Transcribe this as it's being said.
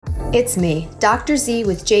It's me, Dr. Z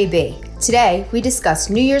with JB. Today, we discuss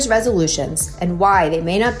New Year's resolutions and why they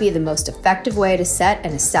may not be the most effective way to set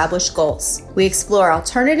and establish goals. We explore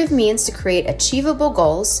alternative means to create achievable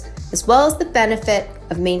goals, as well as the benefit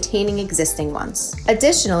of maintaining existing ones.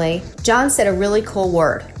 Additionally, John said a really cool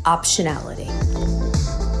word, optionality.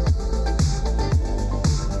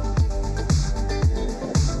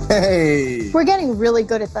 Hey! We're getting really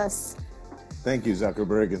good at this. Thank you,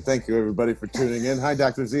 Zuckerberg, and thank you, everybody, for tuning in. Hi,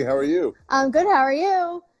 Dr. Z. How are you? I'm good. How are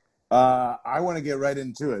you? I want to get right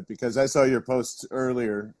into it because I saw your post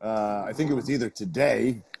earlier. I think it was either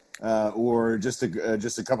today or just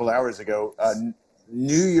a couple hours ago.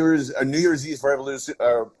 New Year's Eve revolution.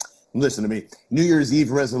 Listen to me. New Year's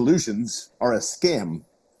Eve resolutions are a scam,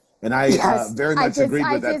 and I very much agreed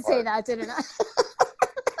with that. I did say that, didn't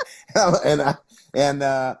I?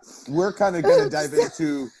 and we're kind of going to dive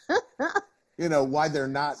into. Why they're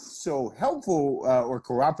not so helpful or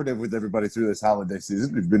cooperative with everybody through this holiday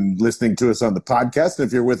season. You've been listening to us on the podcast. And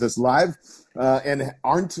if you're with us live and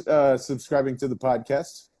aren't subscribing to the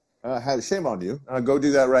podcast, shame on you. Go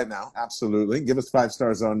do that right now. Absolutely. Give us 5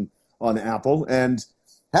 stars on Apple. And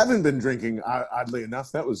haven't been drinking, oddly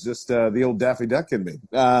enough. That was just the old Daffy Duck in me.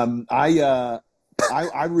 I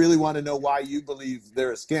really want to know why you believe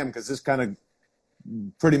they're a scam, because this kind of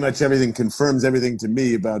pretty much everything confirms everything to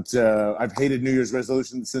me about I've hated New Year's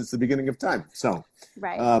resolutions since the beginning of time. So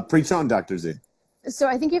preach on, Dr. Z. So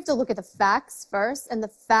I think you have to look at the facts first. And the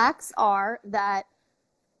facts are that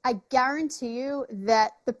I guarantee you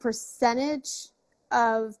that the percentage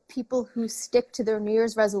of people who stick to their New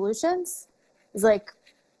Year's resolutions is like,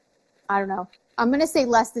 I don't know, I'm going to say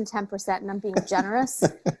less than 10%, and I'm being generous.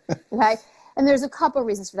 Okay. And there's a couple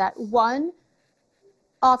reasons for that. One,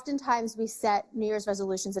 oftentimes we set New Year's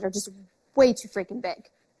resolutions that are just way too freaking big,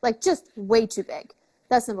 like just way too big.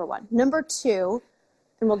 That's number one. Number two,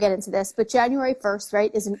 and we'll get into this, but January 1st,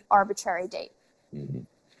 right, is an arbitrary date. Mm-hmm.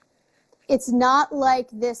 It's not like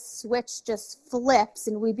this switch just flips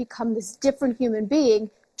and we become this different human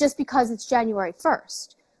being just because it's January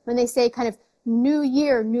 1st. When they say kind of new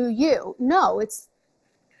year, new you, no, it's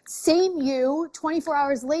same you, 24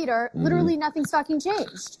 hours later, literally nothing's fucking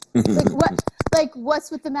changed. Like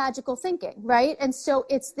what's with the magical thinking, right? And so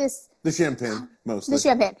it's this... The champagne, mostly. The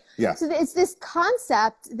champagne. Yeah. So it's this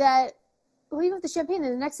concept that, well, you have the champagne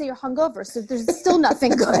and the next day you're hungover, so there's still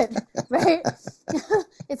nothing good, right?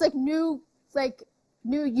 It's like new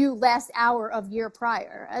you last hour of year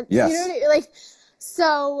prior. Yes. You know what I mean? Like,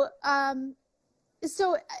 so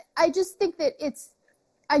I just think that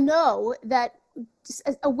I know that just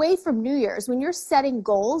away from New Year's, when you're setting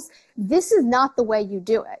goals, this is not the way you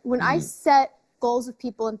do it. When I set goals with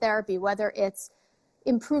people in therapy, whether it's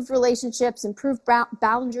improved relationships, improved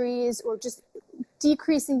boundaries, or just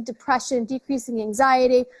decreasing depression, decreasing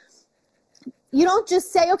anxiety, you don't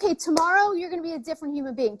just say, okay, tomorrow you're going to be a different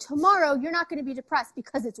human being. Tomorrow you're not going to be depressed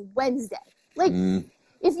because it's Wednesday. Like,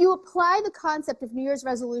 if you apply the concept of New Year's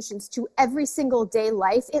resolutions to every single day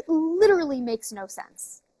life, it literally makes no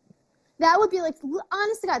sense. That would be like,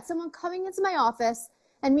 honest to God, someone coming into my office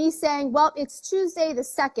and me saying, well, it's Tuesday the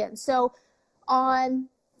 2nd, so on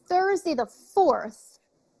Thursday the 4th,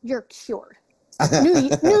 you're cured.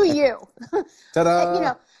 New you.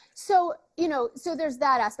 Ta-da! So there's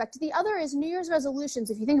that aspect. The other is New Year's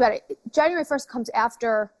resolutions. If you think about it, January 1st comes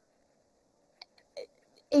after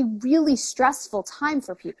a really stressful time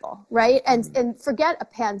for people, right? And forget a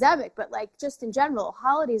pandemic, but like just in general,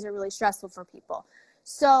 holidays are really stressful for people.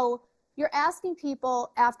 So you're asking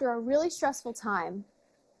people after a really stressful time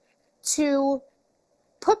to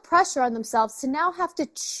put pressure on themselves to now have to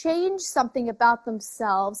change something about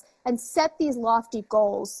themselves and set these lofty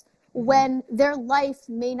goals when their life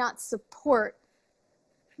may not support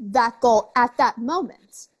that goal at that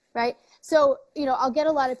moment, right? So, I'll get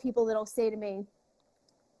a lot of people that'll say to me,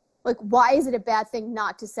 like, why is it a bad thing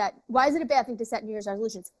to set New Year's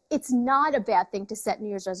resolutions? It's not a bad thing to set New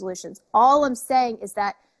Year's resolutions. All I'm saying is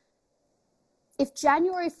that if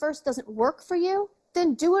January 1st doesn't work for you,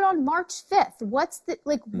 then do it on March 5th. What's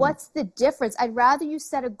the difference? I'd rather you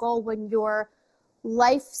set a goal when your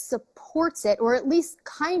life supports it, or at least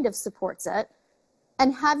kind of supports it,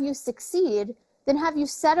 and have you succeed than have you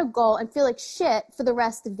set a goal and feel like shit for the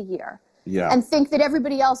rest of the year. Yeah. And think that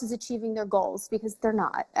everybody else is achieving their goals, because they're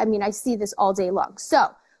not. I mean, I see this all day long. So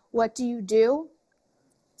what do?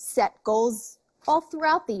 Set goals all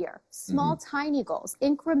throughout the year. Small, tiny goals,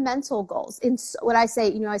 incremental goals. What I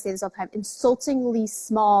say, I say this all the time, insultingly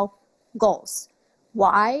small goals.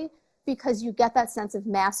 Why? Because you get that sense of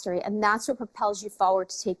mastery, and that's what propels you forward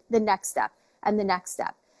to take the next step and the next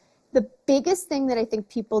step. The biggest thing that I think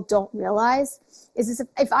people don't realize is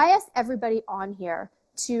if I asked everybody on here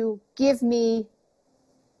to give me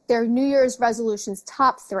their New Year's resolutions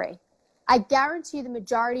top 3, I guarantee the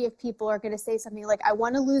majority of people are going to say something like, I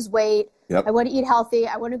want to lose weight, Yep. I want to eat healthy,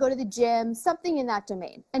 I want to go to the gym, something in that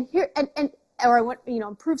domain. And or I want,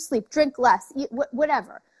 improve sleep, drink less, eat,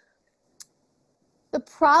 whatever. The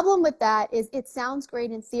problem with that is it sounds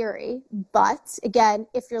great in theory, but again,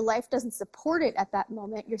 if your life doesn't support it at that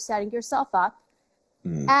moment, you're setting yourself up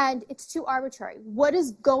and it's too arbitrary. What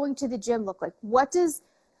does going to the gym look like? What does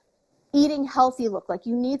eating healthy look like?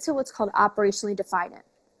 You need to what's called operationally define it.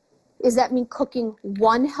 Does that mean cooking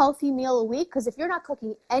one healthy meal a week? Because if you're not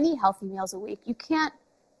cooking any healthy meals a week, you can't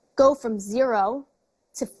go from 0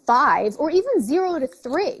 to 5 or even 0 to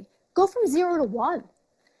 3. Go from 0 to 1.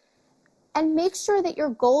 And make sure that your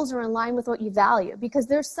goals are in line with what you value. Because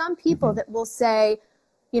there's some people that will say,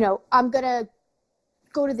 I'm going to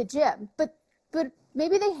go to the gym. But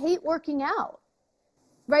maybe they hate working out,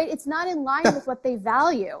 right? It's not in line with what they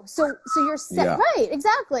value. So you're right,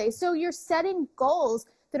 exactly. So you're setting goals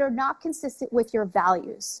that are not consistent with your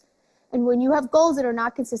values. And when you have goals that are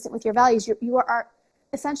not consistent with your values, you are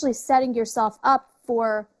essentially setting yourself up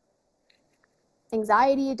for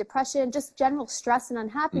anxiety, depression, just general stress and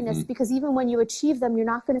unhappiness, because even when you achieve them, you're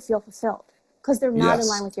not going to feel fulfilled because they're not in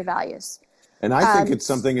line with your values. And I think it's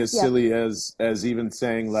something as silly as even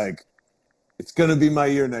saying like, it's going to be my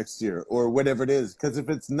year next year or whatever it is. Because if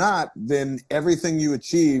it's not, then everything you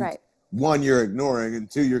achieved, one, you're ignoring,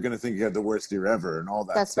 and 2, you're going to think you had the worst year ever and all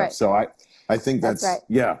that stuff. Right. So I think that's right.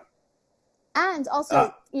 Yeah. And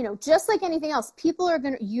also, just like anything else, people are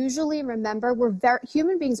going to usually remember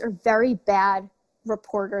human beings are very bad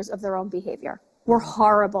reporters of their own behavior. We're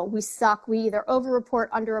horrible. We suck. We either over-report,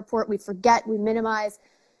 under-report, we forget, we minimize.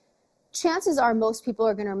 Chances are most people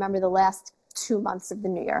are going to remember the last 2 months of the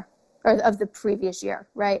new year or of the previous year,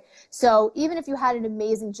 right? So even if you had an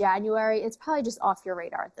amazing January, it's probably just off your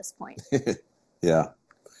radar at this point. Yeah,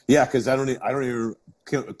 because I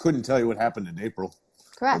couldn't tell you what happened in April.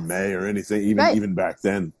 Correct. Or May or anything, even back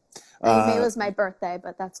then. May was my birthday,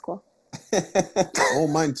 but that's cool. Oh,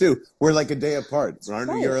 mine too. We're like a day apart. You're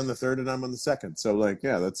on the 3rd and I'm on the 2nd. So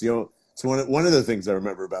that's it's one of the things I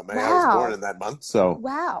remember about May. Wow. I was born in that month. So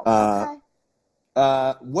wow.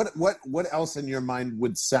 Okay. What else in your mind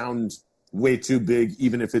would sound way too big,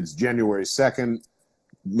 even if it's January 2nd,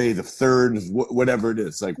 May the 3rd, whatever it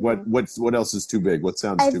is? Like what else is too big? What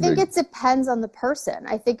sounds too big? I think it depends on the person.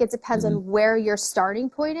 I think it depends on where your starting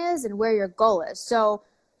point is and where your goal is. So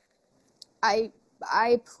I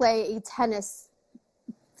play tennis,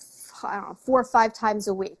 4 or 5 times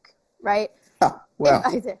a week, right? Wow.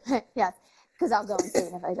 Yes, because I'll go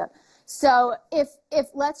insane if I don't. So if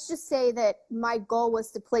let's just say that my goal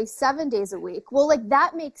was to play 7 days a week, well,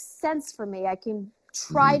 that makes sense for me. I can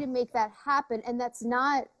try to make that happen, and that's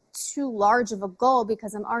not too large of a goal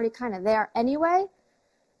because I'm already kind of there anyway.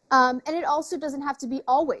 And it also doesn't have to be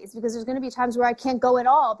always, because there's going to be times where I can't go at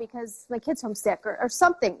all because my kid's homesick or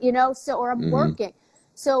something, or I'm working.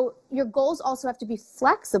 So your goals also have to be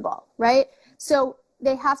flexible, right? So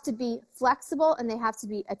they have to be flexible and they have to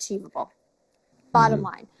be achievable, bottom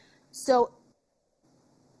line. So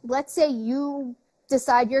let's say you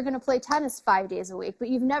decide you're going to play tennis 5 days a week, but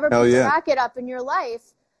you've never picked a racket up in your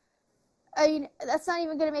life. I mean, that's not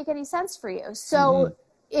even going to make any sense for you. So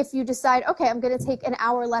if you decide, okay, I'm going to take an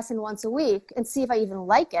hour lesson once a week and see if I even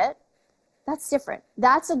like it, that's different.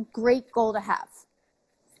 That's a great goal to have.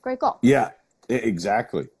 Great goal. Yeah,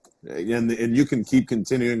 exactly. And you can keep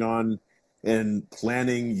continuing on and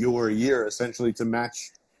planning your year essentially to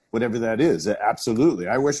match whatever that is. Absolutely.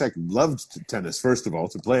 I wish I loved tennis, first of all,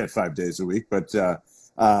 to play it 5 days a week. But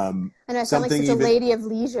and I sound like such a lady of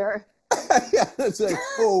leisure. Yeah, it's like,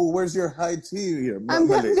 where's your high tea here? I'm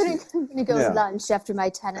gonna go lunch after my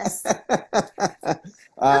tennis.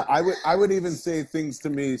 I would even say things to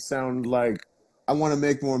me sound like, I want to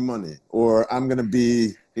make more money, or I'm gonna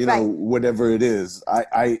be, whatever it is.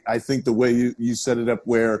 I think the way you set it up,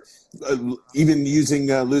 where even using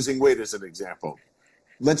losing weight as an example,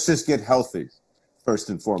 let's just get healthy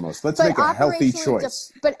first and foremost. Let's make a healthy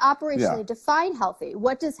choice. But operationally define healthy.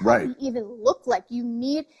 What does healthy even look like? You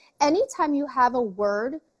need, anytime you have a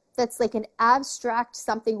word that's like an abstract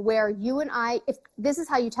something where you and I, if this is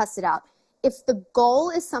how you test it out, if the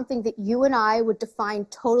goal is something that you and I would define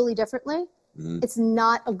totally differently, it's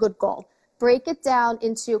not a good goal. Break it down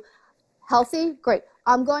into healthy, great.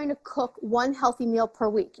 I'm going to cook one healthy meal per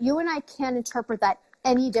week. You and I can't interpret that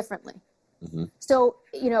any differently. So,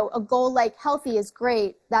 a goal like healthy is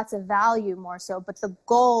great. That's a value more so. But the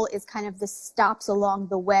goal is kind of the stops along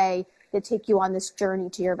the way that take you on this journey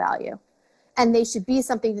to your value. And they should be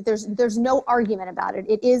something that there's no argument about it.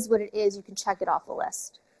 It is what it is. You can check it off the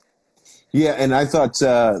list. Yeah, and I thought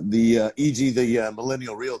the E.G., the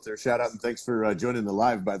millennial realtor, shout out and thanks for joining the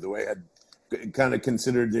live, by the way, had kind of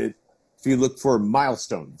considered it, if you look for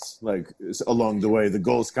milestones, like along the way, the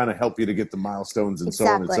goals kind of help you to get the milestones and so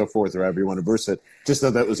on and so forth, or however you want to verse it. Just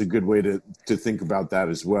thought that was a good way to think about that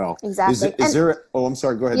as well. Exactly. I'm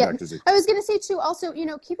sorry, go ahead, Dr. Z. I was going to say, too, also,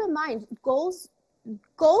 keep in mind, goals,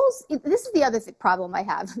 this is the other problem I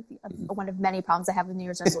have, one of many problems I have with New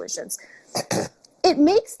Year's resolutions. It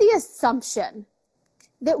makes the assumption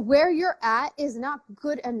that where you're at is not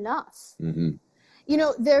good enough. Mm-hmm.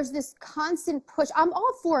 There's this constant push. I'm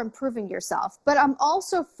all for improving yourself, but I'm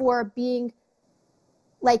also for being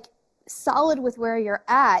like solid with where you're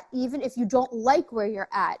at, even if you don't like where you're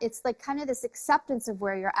at. It's like kind of this acceptance of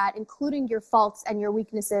where you're at, including your faults and your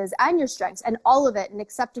weaknesses and your strengths and all of it, and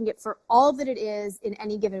accepting it for all that it is in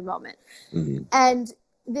any given moment. Mm-hmm. And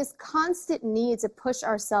this constant need to push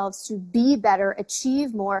ourselves to be better,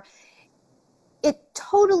 achieve more, it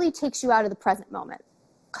totally takes you out of the present moment.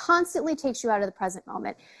 Constantly takes you out of the present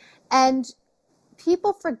moment. And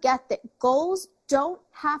people forget that goals don't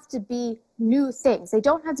have to be new things. They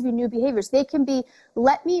don't have to be new behaviors. They can be,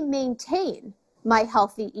 let me maintain my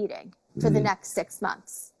healthy eating for the next 6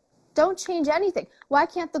 months. Don't change anything. Why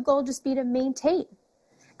can't the goal just be to maintain?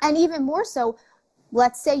 And even more so,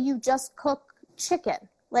 let's say you just cook chicken.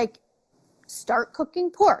 Like, start cooking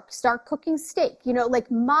pork, start cooking steak, like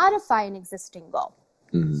modify an existing goal.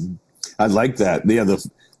 Mm-hmm. I like that. Yeah,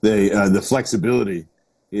 the flexibility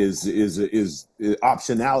is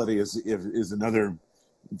optionality is another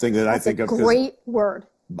thing that I think of. Great word.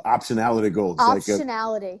 Optionality goals.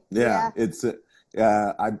 Optionality. It's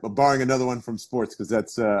I'm borrowing another one from sports because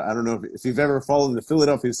that's I don't know if you've ever followed the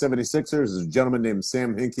Philadelphia 76ers. There's a gentleman named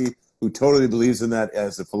Sam Hinkie who totally believes in that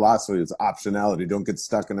as a philosophy. It's optionality. Don't get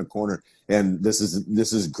stuck in a corner. And this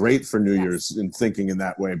is great for New Year's in thinking in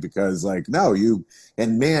that way, because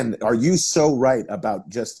man, are you so right about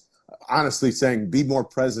just honestly saying, be more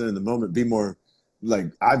present in the moment, be more like,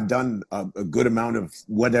 I've done a good amount of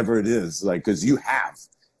whatever it is, like, because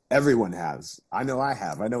everyone has. I know I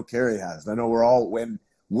have. I know Carrie has. I know when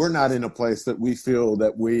we're not in a place that we feel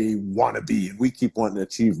that we want to be, and we keep wanting to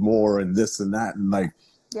achieve more and this and that. And like,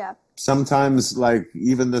 yeah. Sometimes, like,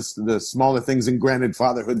 even the smaller things, and granted,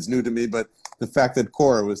 fatherhood's new to me, but the fact that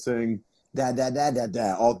Cora was saying, da, da, da, da,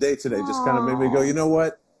 da, all day today just kind of made me go, you know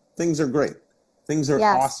what? Things are great. Things are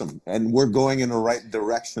awesome. And we're going in the right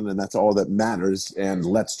direction, and that's all that matters. And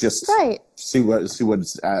let's just see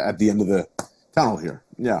what's at the end of the tunnel here.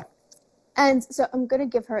 Yeah. And so I'm going to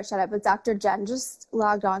give her a shout out, but Dr. Jen just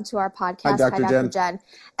logged on to our podcast. Hi, Dr. Jen.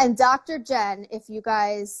 And Dr. Jen, if you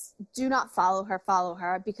guys do not follow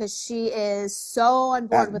her because she is so on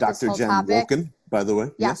board with this whole topic. Dr. Jen Wolken, by the way.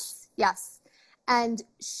 Yes. And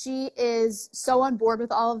she is so on board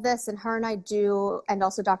with all of this, and her and I do, and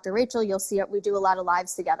also Dr. Rachel, you'll see it, we do a lot of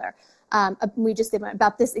lives together. We just did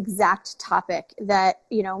about this exact topic that,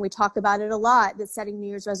 we talk about it a lot, that setting New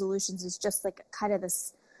Year's resolutions is just like kind of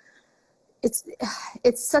this,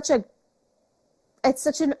 it's such a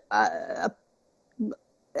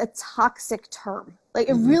toxic term. Like,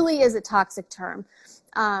 it really is a toxic term.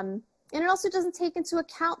 And it also doesn't take into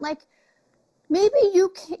account, like, maybe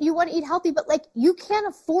you want to eat healthy, but like, you can't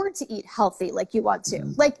afford to eat healthy like you want to.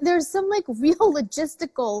 Like, there's some like real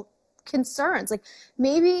logistical concerns. Like,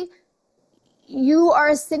 maybe you are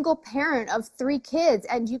a single parent of 3 kids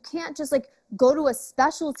and you can't just like go to a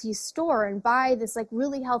specialty store and buy this like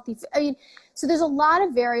really healthy so there's a lot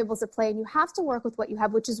of variables at play, and you have to work with what you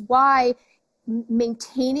have, which is why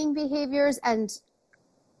maintaining behaviors and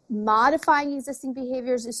modifying existing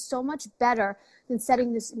behaviors is so much better than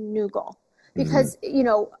setting this new goal. Because,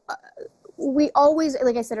 we always,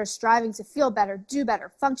 like I said, are striving to feel better, do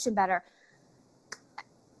better, function better.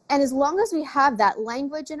 And as long as we have that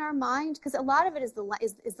language in our mind, because a lot of it is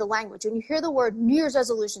the language. When you hear the word New Year's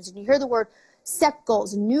resolutions and you hear the word set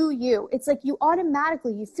goals, new you, it's like you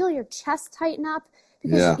feel your chest tighten up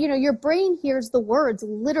because, your brain hears the words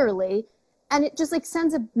literally, and it just like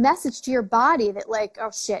sends a message to your body that like,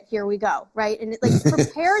 oh shit, here we go, right? And it like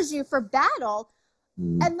prepares you for battle.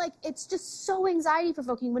 And like, it's just so anxiety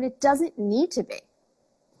provoking when it doesn't need to be,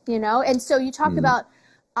 And so you talk about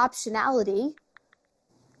optionality,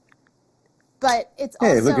 but it's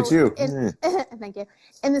also, hey, look at you. Thank you.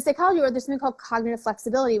 In the psychology world, there's something called cognitive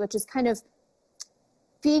flexibility, which is kind of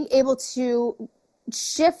being able to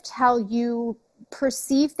shift how you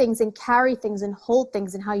perceive things and carry things and hold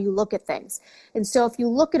things and how you look at things. And so if you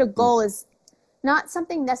look at a goal as not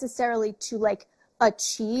something necessarily to like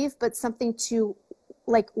achieve, but something to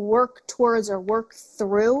like work towards or work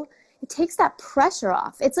through, it takes that pressure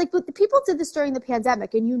off. It's like people did this during the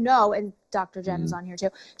pandemic, and and Dr. Jen is on here too.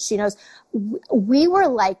 She knows we were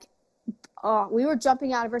like, we were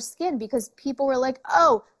jumping out of our skin because people were like,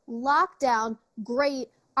 oh, lockdown, great.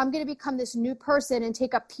 I'm going to become this new person and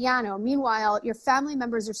take up piano. Meanwhile, your family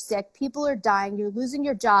members are sick. People are dying. You're losing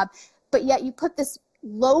your job. But yet you put this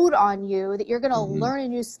load on you that you're going to learn a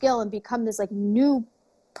new skill and become this like new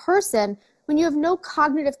person when you have no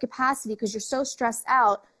cognitive capacity because you're so stressed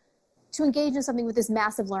out to engage in something with this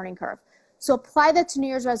massive learning curve. So apply that to New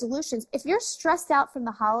Year's resolutions. If you're stressed out from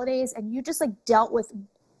the holidays and you just like dealt with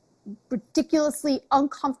ridiculously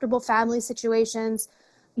uncomfortable family situations,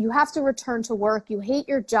 you have to return to work, you hate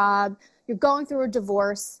your job, you're going through a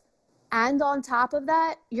divorce, and on top of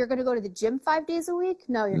that, you're going to go to the gym 5 days a week?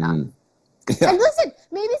 No, you're not. Yeah. And listen,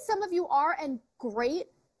 maybe some of you are, and great,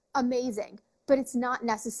 amazing, but it's not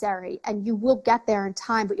necessary, and you will get there in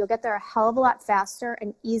time, but you'll get there a hell of a lot faster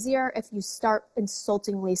and easier if you start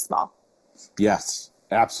insultingly small. Yes,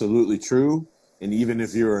 absolutely true. And even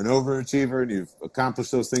if you're an overachiever and you've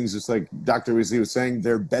accomplished those things, just like Dr. Weasley was saying,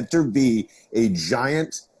 there better be a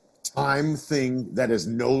giant time thing that is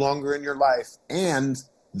no longer in your life. And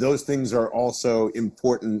those things are also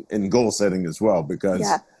important in goal setting as well, because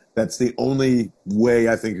that's the only way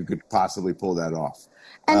I think you could possibly pull that off.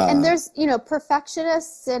 And there's,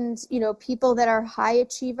 perfectionists and, people that are high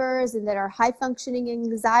achievers and that are high functioning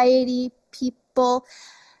anxiety people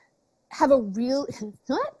have a real,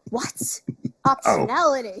 what?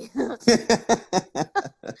 Optionality.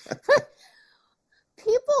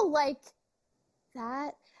 People like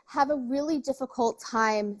that have a really difficult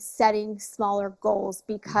time setting smaller goals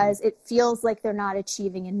because it feels like they're not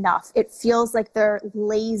achieving enough. It feels like they're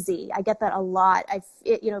lazy. I get that a lot.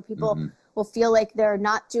 People will feel like they're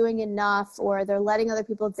not doing enough, or they're letting other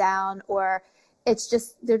people down, or it's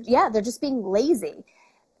just, they're just being lazy.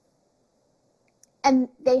 And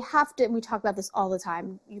they have to, and we talk about this all the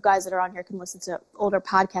time. You guys that are on here can listen to older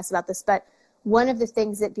podcasts about this, but one of the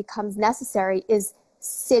things that becomes necessary is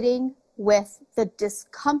sitting with the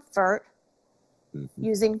discomfort,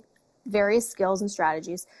 using various skills and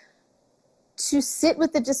strategies, to sit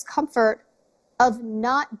with the discomfort of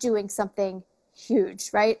not doing something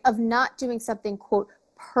huge, right? Of not doing something, quote,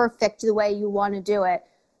 perfect the way you want to do it,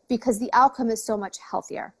 because the outcome is so much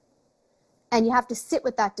healthier. And you have to sit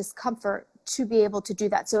with that discomfort to be able to do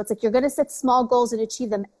that. So it's like you're going to set small goals and achieve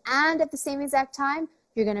them, and at the same exact time,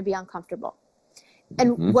 you're going to be uncomfortable.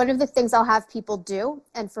 And one of the things I'll have people do,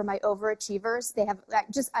 and for my overachievers, they have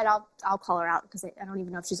I'll call her out because I don't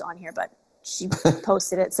even know if she's on here, but she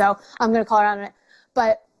posted it, so I'm going to call her out on it.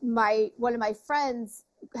 But one of my friends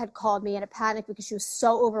had called me in a panic because she was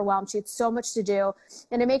so overwhelmed. She had so much to do,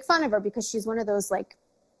 and I make fun of her because she's one of those like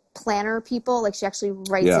planner people. Like she actually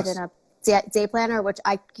writes it in a day planner, which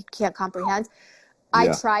I can't comprehend.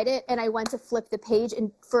 I tried it, and I went to flip the page,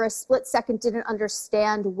 and for a split second didn't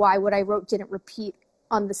understand why what I wrote didn't repeat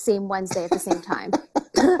on the same Wednesday at the same time.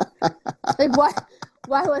 Like,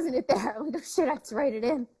 why wasn't it there? I'm like, oh shit, I have to write it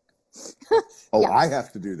in. I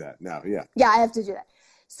have to do that now. Yeah, I have to do that.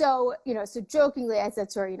 So, so jokingly I said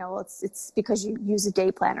to her, well, it's because you use a day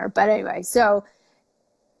planner. But anyway, so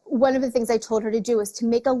one of the things I told her to do is to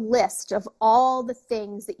make a list of all the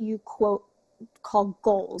things that you, quote, call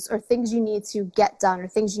goals, or things you need to get done, or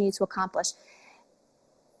things you need to accomplish.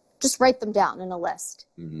 Just write them down in a list.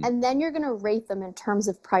 And then you're going to rate them in terms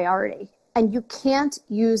of priority. And you can't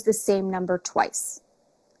use the same number twice.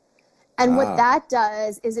 And what that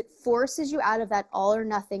does is it forces you out of that all or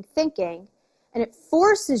nothing thinking, and it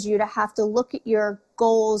forces you to have to look at your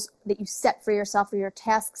goals that you set for yourself, or your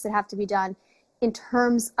tasks that have to be done, in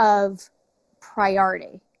terms of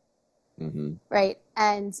priority. Right?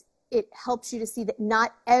 And it helps you to see that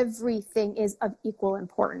not everything is of equal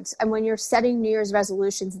importance. And when you're setting New Year's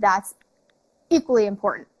resolutions, that's equally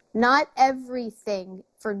important. Not everything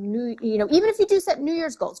for even if you do set New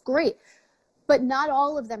Year's goals, great. But not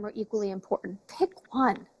all of them are equally important. Pick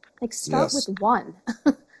one. Like start with one.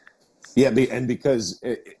 And because,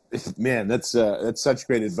 man, that's such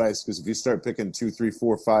great advice. Because if you start picking 2, 3,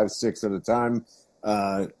 4, 5, 6 at a time,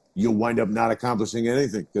 you'll wind up not accomplishing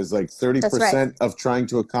anything. Because like 30% of trying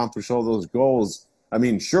to accomplish all those goals, I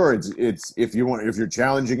mean, sure, it's if you're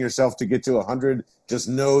challenging yourself to get to 100, just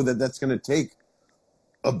know that that's going to take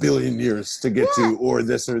a billion years to get to, or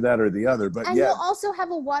this or that or the other. But you'll also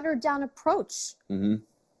have a watered down approach.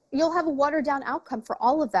 You'll have a watered down outcome for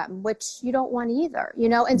all of them, which you don't want either,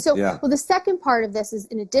 And so, well, the second part of this is,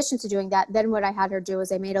 in addition to doing that, then what I had her do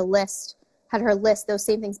is I made a list, had her list those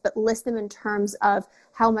same things, but list them in terms of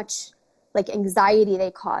how much like anxiety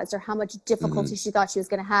they caused or how much difficulty she thought she was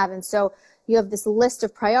going to have. And so you have this list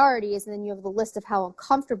of priorities, and then you have the list of how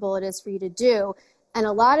uncomfortable it is for you to do. And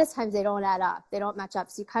a lot of times they don't add up. They don't match up.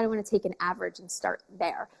 So you kind of want to take an average and start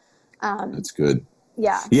there. That's good.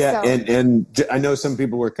 Yeah. Yeah. So, and I know some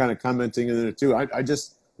people were kind of commenting in there too. I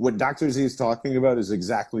just, what Dr. Z is talking about is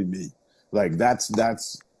exactly me. Like that's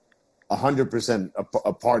 100%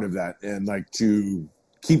 a part of that. And like to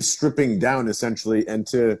keep stripping down essentially, and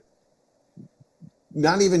to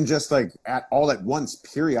not even just like all at once,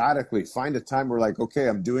 periodically find a time where like, okay,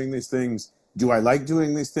 I'm doing these things. Do I like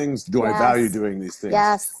doing these things? Do I value doing these things?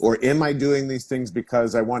 Yes. Or am I doing these things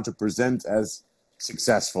because I want to present as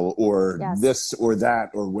successful or this or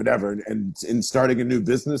that or whatever? And in starting a new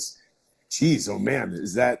business, geez, oh man,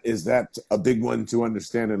 is that a big one to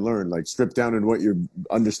understand and learn? Like strip down and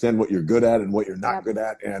understand what you're good at and what you're not good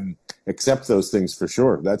at, and accept those things for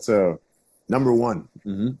sure. That's number one.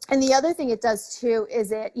 Mm-hmm. And the other thing it does too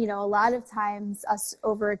is a lot of times us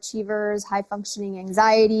overachievers, high functioning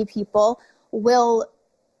anxiety people will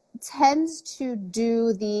tend to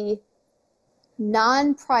do the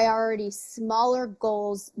non-priority smaller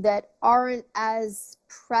goals that aren't as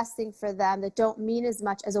pressing for them, that don't mean as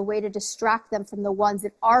much, as a way to distract them from the ones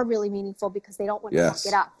that are really meaningful, because they don't want to fuck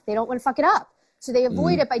it up. They don't want to fuck it up. So they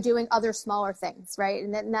avoid it by doing other smaller things, right?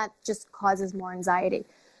 And then that just causes more anxiety.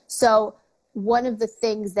 So one of the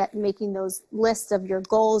things that making those lists of your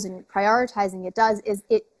goals and prioritizing it does is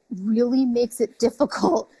it really makes it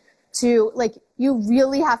difficult to, like, you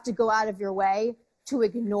really have to go out of your way to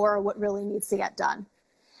ignore what really needs to get done.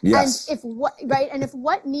 Yes. And if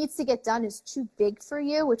what needs to get done is too big for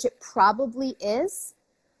you, which it probably is,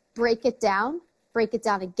 break it down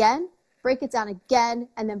again,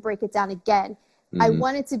 and then break it down again. I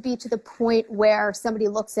want it to be to the point where somebody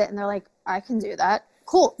looks at it and they're like, I can do that.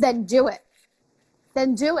 Cool. Then do it.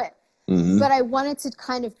 But I want it to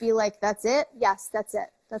kind of be like, that's it. Yes, that's it.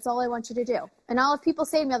 That's all I want you to do. And I'll have people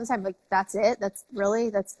say to me all the time, like, that's it. That's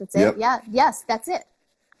it. Yeah. Yes, that's it.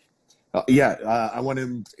 I want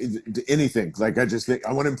to anything. Like, I just think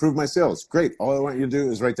I want to improve my sales. Great. All I want you to do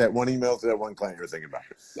is write that one email to that one client you're thinking about.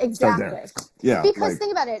 Exactly. Yeah. Because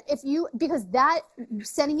think about it. Because that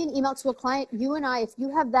sending an email to a client, you and I, if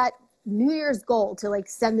you have that New Year's goal to like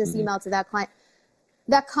send this email to that client,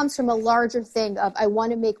 that comes from a larger thing of, I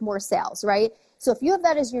want to make more sales, right? So if you have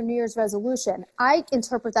that as your New Year's resolution, I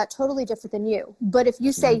interpret that totally different than you. But if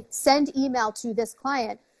you say, send email to this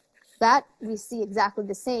client, that we see exactly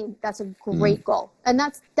the same. That's a great goal. And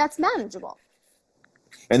that's manageable.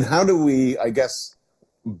 And how do we, I guess,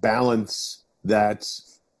 balance that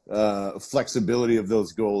flexibility of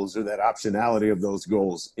those goals, or that optionality of those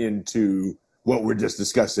goals, into what we're just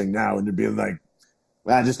discussing now, and to being like,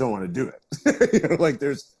 well, I just don't want to do it. Like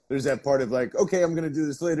there's that part of like, okay, I'm going to do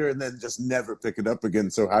this later, and then just never pick it up again.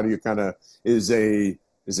 So how do you kind of, is a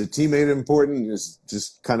teammate important? Is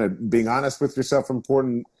just kind of being honest with yourself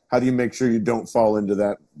important? How do you make sure you don't fall into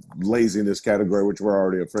that laziness category, which we're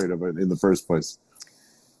already afraid of in the first place?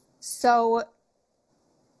 So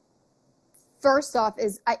first off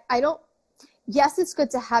is yes, it's good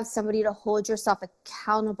to have somebody to hold yourself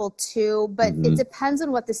accountable to, but it depends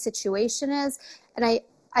on what the situation is. And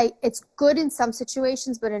it's good in some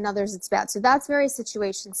situations, but in others it's bad. So that's very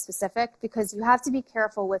situation specific, because you have to be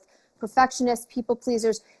careful with perfectionists, people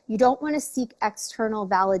pleasers. You don't want to seek external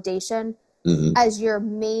validation as your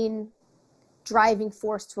main driving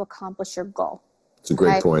force to accomplish your goal. It's a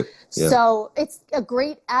great point. Yeah. So it's a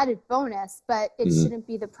great added bonus, but it shouldn't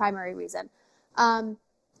be the primary reason.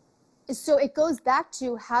 So it goes back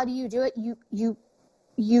to, how do you do it?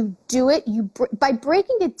 You do it by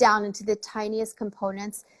breaking it down into the tiniest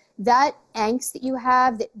components. That angst that you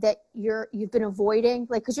have, that you've been avoiding,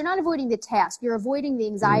 like, because you're not avoiding the task, you're avoiding the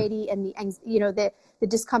anxiety and the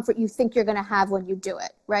discomfort you think you're going to have when you do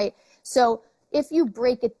it, right? So if you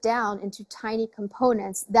break it down into tiny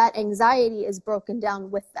components, that anxiety is broken down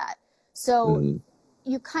with that. So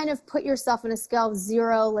you kind of put yourself on a scale of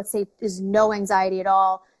 0, let's say is no anxiety at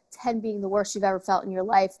all, 10 being the worst you've ever felt in your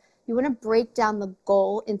life. You want to break down the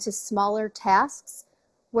goal into smaller tasks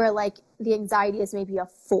where, like, the anxiety is maybe a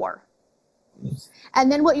 4.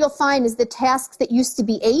 And then what you'll find is the tasks that used to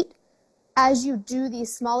be 8, as you do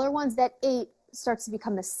these smaller ones, that 8 starts to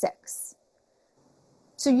become a 6.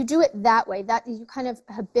 So you do it that way, that you kind of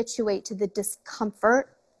habituate to the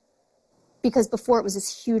discomfort, because before it was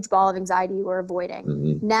this huge ball of anxiety you were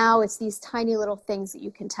avoiding. Now it's these tiny little things that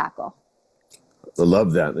you can tackle. I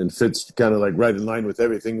love that. And fits kind of like right in line with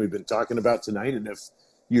everything we've been talking about tonight. And if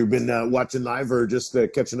you've been watching live or just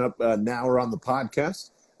catching up now or on the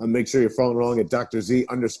podcast, Make sure you're following along at Dr.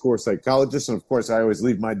 Z_psychologist. And of course, I always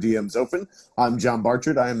leave my DMs open. I'm John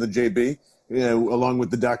Barchard. I am the JB, along with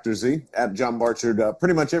the Dr. Z at John Barchard,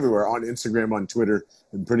 pretty much everywhere on Instagram, on Twitter,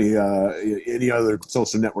 and any other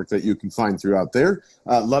social network that you can find throughout there.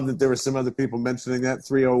 Love that there were some other people mentioning that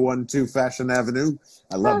 3012 Fashion Avenue.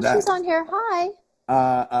 I love that. She's on here. Hi.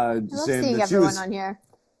 I love seeing everyone on here.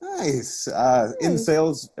 Nice. In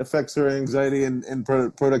sales affects her anxiety and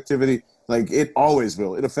productivity. Like it always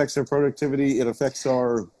will. It affects our productivity. It affects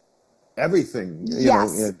our everything. You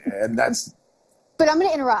know, and that's. But I'm going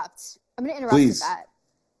to interrupt. Please. With that.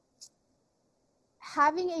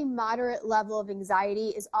 Having a moderate level of anxiety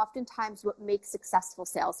is oftentimes what makes successful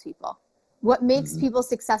salespeople. What makes people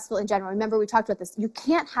successful in general. Remember, we talked about this. You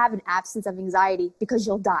can't have an absence of anxiety because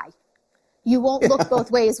you'll die. You won't look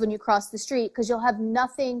both ways when you cross the street because you'll have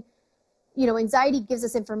nothing. You know, anxiety gives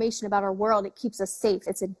us information about our world. It keeps us safe.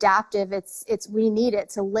 It's adaptive. It's we need it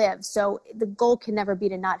to live. So the goal can never be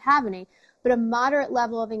to not have any. But a moderate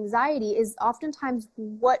level of anxiety is oftentimes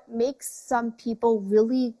what makes some people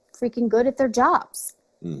really freaking good at their jobs.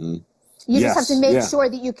 You just have to make sure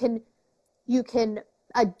that you can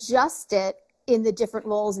adjust it in the different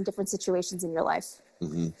roles and different situations in your life.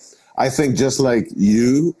 I think just like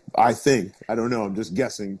you, I don't know, I'm just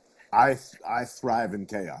guessing, I thrive in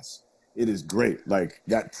chaos. It is great. Like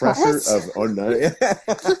that pressure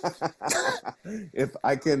if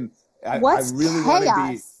I can, I really want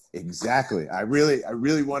to be, exactly. I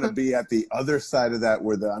really want to be at the other side of that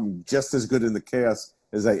where I'm just as good in the chaos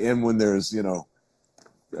as I am when there's, you know,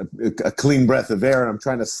 a clean breath of air and I'm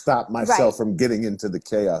trying to stop myself from getting into the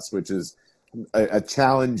chaos, which is a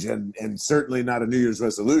challenge and certainly not a New Year's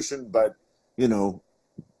resolution, but you know,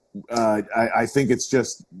 I think it's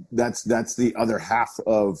just, that's the other half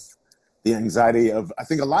of the anxiety of, I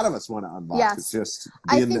think a lot of us want to unlock. Yes. It's just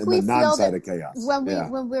being in the non-side of chaos.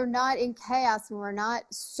 When we're not in chaos, when we're not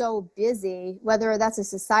so busy, whether that's a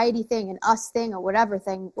society thing, an us thing, or whatever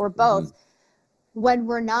thing, or both, when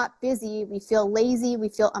we're not busy, we feel lazy, we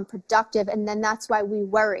feel unproductive, and then that's why we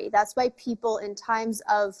worry. That's why people in times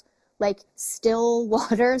of like still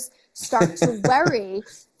waters start to worry,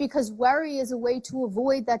 because worry is a way to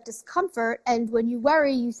avoid that discomfort. And when you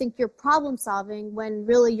worry, you think you're problem solving when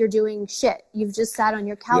really you're doing shit. You've just sat on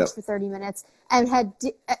your couch for 30 minutes and had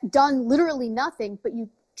done literally nothing, but you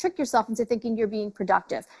trick yourself into thinking you're being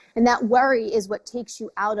productive. And that worry is what takes you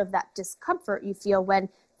out of that discomfort you feel when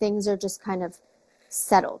things are just kind of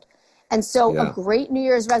settled. And so a great New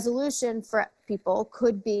Year's resolution for people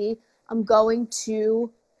could be, I'm going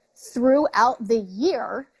to, throughout the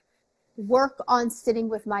year, work on sitting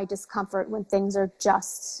with my discomfort when things are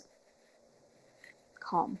just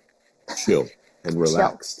calm, chill, and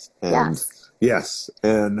relaxed. And yes,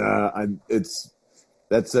 and it's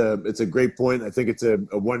a great point. I think it's a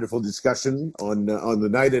wonderful discussion on the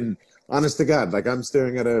night. And honest to God, like I'm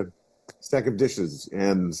staring at a stack of dishes,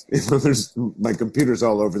 and there's my computer's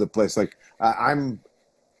all over the place. Like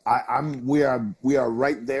we are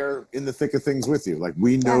right there in the thick of things with you. Like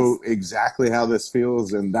we know exactly how this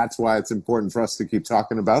feels, and that's why it's important for us to keep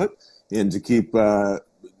talking about it and to keep.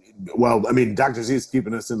 Well, I mean, Dr. Z is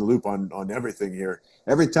keeping us in the loop on everything here.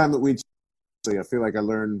 Every time that we, I feel like I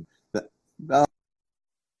learn that.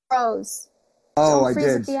 Froze. Oh, I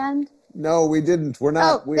did. At the end? No, we didn't. We're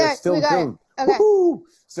not. We are still tuned. Okay. Woo-hoo!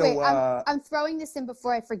 So wait, I'm throwing this in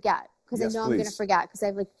before I forget, because I know I'm going to forget because I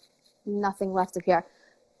have like nothing left up here.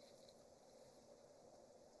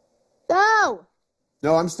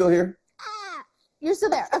 No, I'm still here. You're still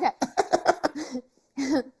there. Okay.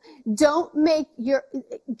 Don't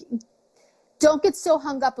get so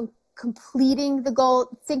hung up on completing the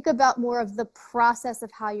goal. Think about more of the process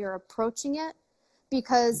of how you're approaching it,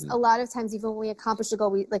 because a lot of times, even when we accomplish the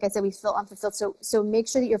goal, like I said, we feel unfulfilled. So make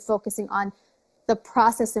sure that you're focusing on the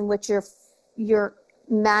process in which you're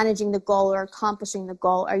managing the goal or accomplishing the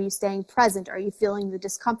goal. Are you staying present? Are you feeling the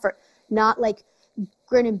discomfort? Not like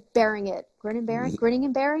grinning and bearing it. Grinning and bearing it? Grinning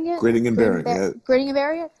and bearing it.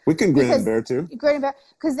 We can grin and bear too. Grin and bear,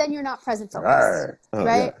 because then you're not present focused,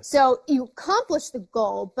 right? Yeah. So you accomplish the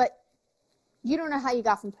goal, but you don't know how you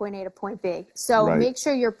got from point A to point B. So make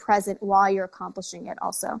sure you're present while you're accomplishing it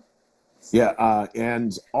also. Yeah,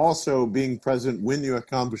 and also being present when you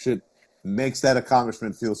accomplish it makes that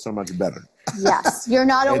accomplishment feel so much better. Yes, you're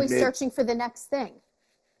not always searching for the next thing.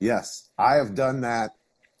 Yes, I have done that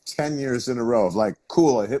 10 years in a row of like,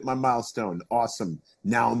 cool, I hit my milestone. Awesome.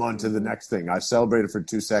 Now I'm on to the next thing. I celebrated for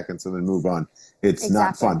 2 seconds and then move on. It's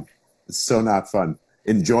not fun. It's so not fun.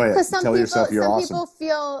 Enjoy it. Tell yourself you're awesome.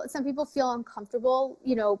 Some people feel uncomfortable,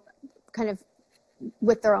 kind of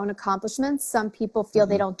with their own accomplishments. Some people feel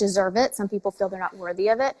they don't deserve it. Some people feel they're not worthy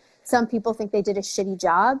of it. Some people think they did a shitty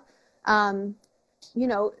job. You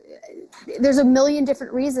know, there's a million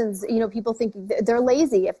different reasons. You know, people think they're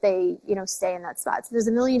lazy if they, you know, stay in that spot. So there's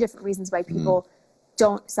a million different reasons why people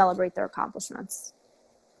don't celebrate their accomplishments.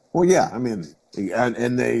 Well, yeah, I mean,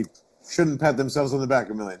 and they shouldn't pat themselves on the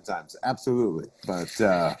back a million times. Absolutely. But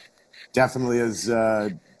definitely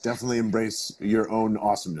embrace your own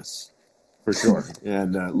awesomeness, for sure.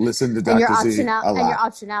 And listen to Dr. Z a lot. And your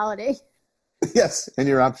optionality. Yes, and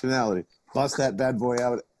your optionality. Bust that bad boy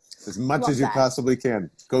out as much as you possibly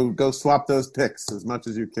can. Go swap those picks as much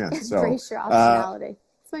as you can. So, embrace your optionality.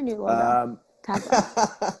 It's my new logo.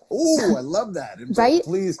 Ooh, I love that. Right?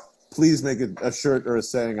 Please make it a shirt or a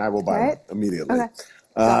saying. I will buy it immediately.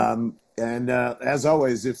 Okay. And as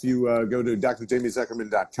always, if you go to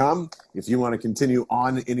drjamiezuckerman.com, if you want to continue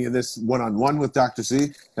on any of this one-on-one with Dr.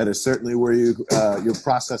 Z, that is certainly where your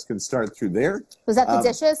process can start through there. Was that the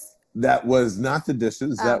dishes? That was not the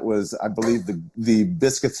dishes. Oh. That was, I believe, the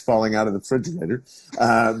biscuits falling out of the refrigerator.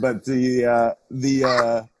 But you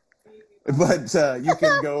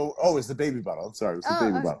can go. Oh, it's the baby bottle. I'm sorry, it's the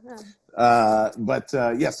baby bottle.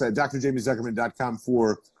 Yes, drjamiezuckerman.com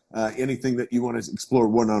for anything that you want to explore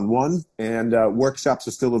one-on-one, and workshops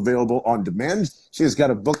are still available on demand. She has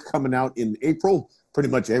got a book coming out in April. Pretty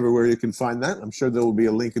much everywhere you can find that. I'm sure there will be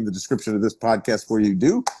a link in the description of this podcast where you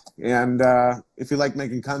do. And if you like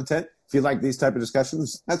making content, if you like these type of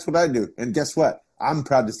discussions, that's what I do. And guess what? I'm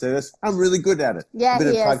proud to say this. I'm really good at it. Yeah, I've been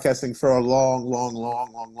in podcasting for a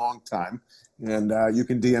long time. And you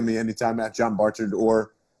can DM me anytime at John Barchard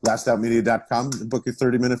or lastoutmedia.com and book your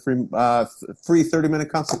 30-minute free 30-minute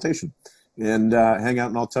consultation. And hang out,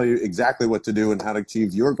 and I'll tell you exactly what to do and how to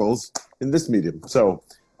achieve your goals in this medium. So,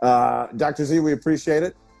 Dr. Z, we appreciate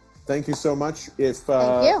it. Thank you so much. If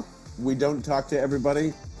we don't talk to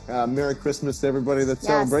everybody, Merry Christmas to everybody that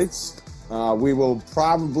celebrates. We will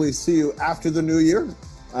probably see you after the new year,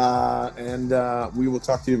 and we will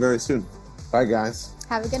talk to you very soon. Bye, guys.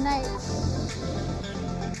 Have a good night.